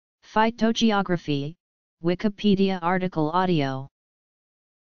Phytogeography, Wikipedia article audio.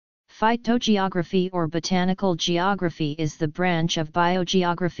 Phytogeography or botanical geography is the branch of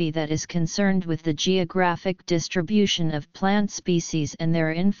biogeography that is concerned with the geographic distribution of plant species and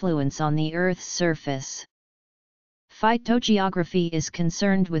their influence on the Earth's surface. Phytogeography is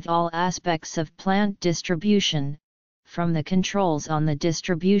concerned with all aspects of plant distribution, from the controls on the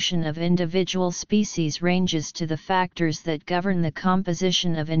distribution of individual species ranges to the factors that govern the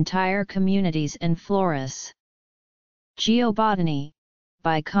composition of entire communities and floras. Geobotany,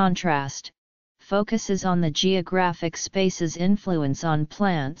 by contrast, focuses on the geographic space's influence on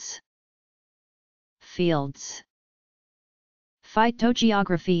plants. Fields.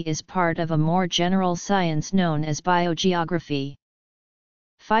 Phytogeography is part of a more general science known as biogeography.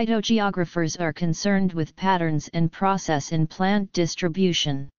 Phytogeographers are concerned with patterns and process in plant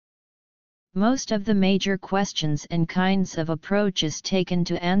distribution. Most of the major questions and kinds of approaches taken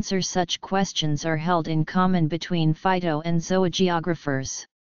to answer such questions are held in common between phyto and zoogeographers.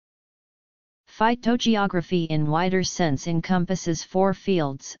 Phytogeography in wider sense encompasses four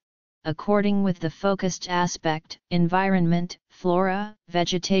fields, according with the focused aspect, environment, flora,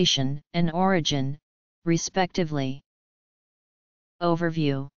 vegetation, and origin, respectively.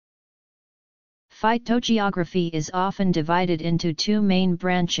 Overview. Phytogeography is often divided into two main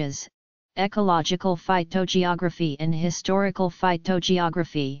branches, ecological phytogeography and historical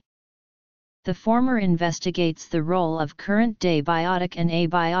phytogeography. The former investigates the role of current-day biotic and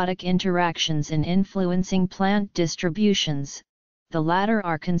abiotic interactions in influencing plant distributions. The latter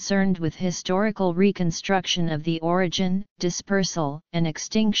are concerned with historical reconstruction of the origin, dispersal, and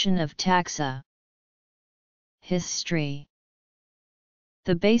extinction of taxa. History.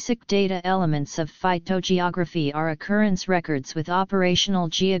 The basic data elements of phytogeography are occurrence records with operational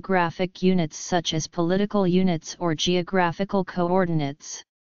geographic units such as political units or geographical coordinates.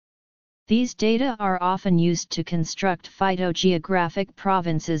 These data are often used to construct phytogeographic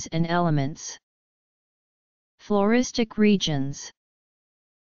provinces and elements. Floristic regions.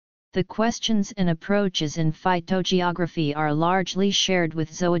 The questions and approaches in phytogeography are largely shared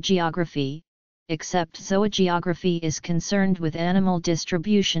with zoogeography, except zoogeography is concerned with animal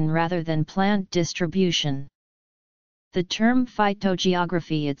distribution rather than plant distribution. The term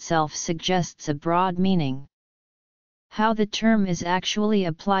phytogeography itself suggests a broad meaning. How the term is actually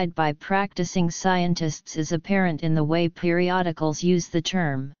applied by practicing scientists is apparent in the way periodicals use the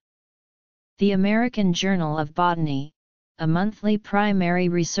term. The American Journal of Botany, a monthly primary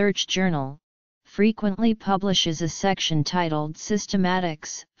research journal, frequently publishes a section titled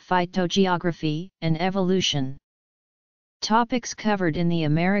Systematics, Phytogeography, and Evolution. Topics covered in the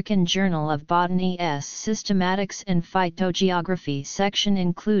American Journal of Botany's Systematics and Phytogeography section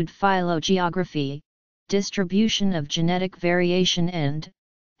include phylogeography, distribution of genetic variation and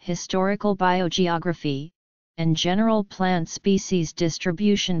historical biogeography, and general plant species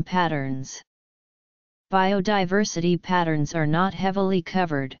distribution patterns. Biodiversity patterns are not heavily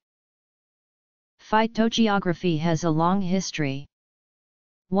covered. Phytogeography has a long history.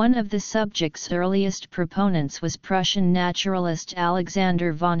 One of the subject's earliest proponents was Prussian naturalist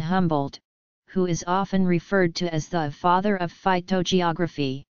Alexander von Humboldt, who is often referred to as the father of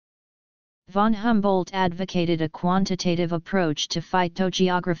phytogeography. Von Humboldt advocated a quantitative approach to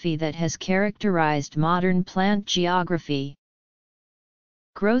phytogeography that has characterized modern plant geography.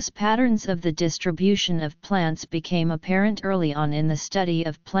 Gross patterns of the distribution of plants became apparent early on in the study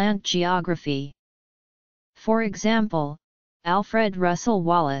of plant geography. For example, Alfred Russel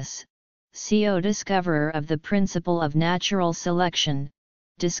Wallace, co-discoverer of the principle of natural selection,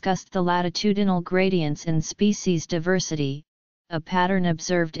 discussed the latitudinal gradients in species diversity, a pattern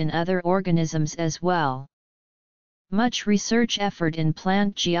observed in other organisms as well. Much research effort in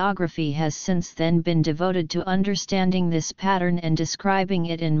plant geography has since then been devoted to understanding this pattern and describing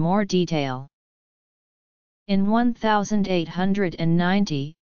it in more detail. In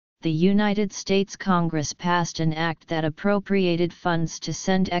 1890, the United States Congress passed an act that appropriated funds to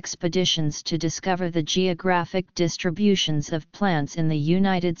send expeditions to discover the geographic distributions of plants in the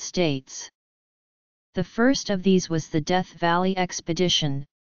United States. The first of these was the Death Valley Expedition,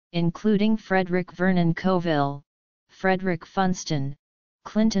 including Frederick Vernon Coville, Frederick Funston,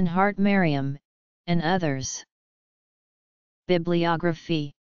 Clinton Hart Merriam, and others.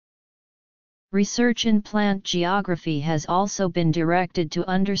 Bibliography. Research in plant geography has also been directed to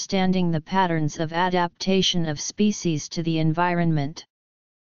understanding the patterns of adaptation of species to the environment.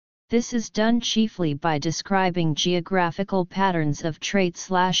 This is done chiefly by describing geographical patterns of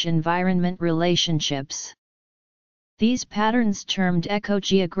trait/environment relationships. These patterns, termed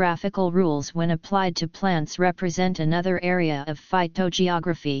ecogeographical rules when applied to plants, represent another area of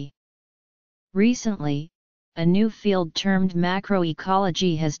phytogeography. Recently, a new field termed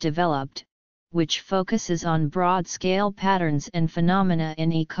macroecology has developed, which focuses on broad-scale patterns and phenomena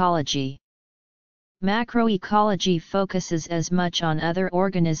in ecology. Macroecology focuses as much on other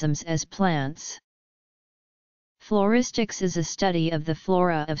organisms as plants. Floristics is a study of the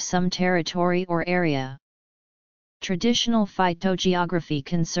flora of some territory or area. Traditional phytogeography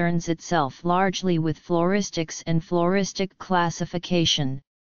concerns itself largely with floristics and floristic classification.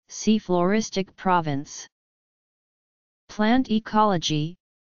 See floristic province. Plant ecology,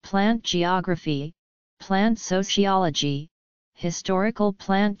 plant geography, plant sociology, historical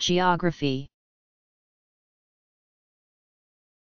plant geography.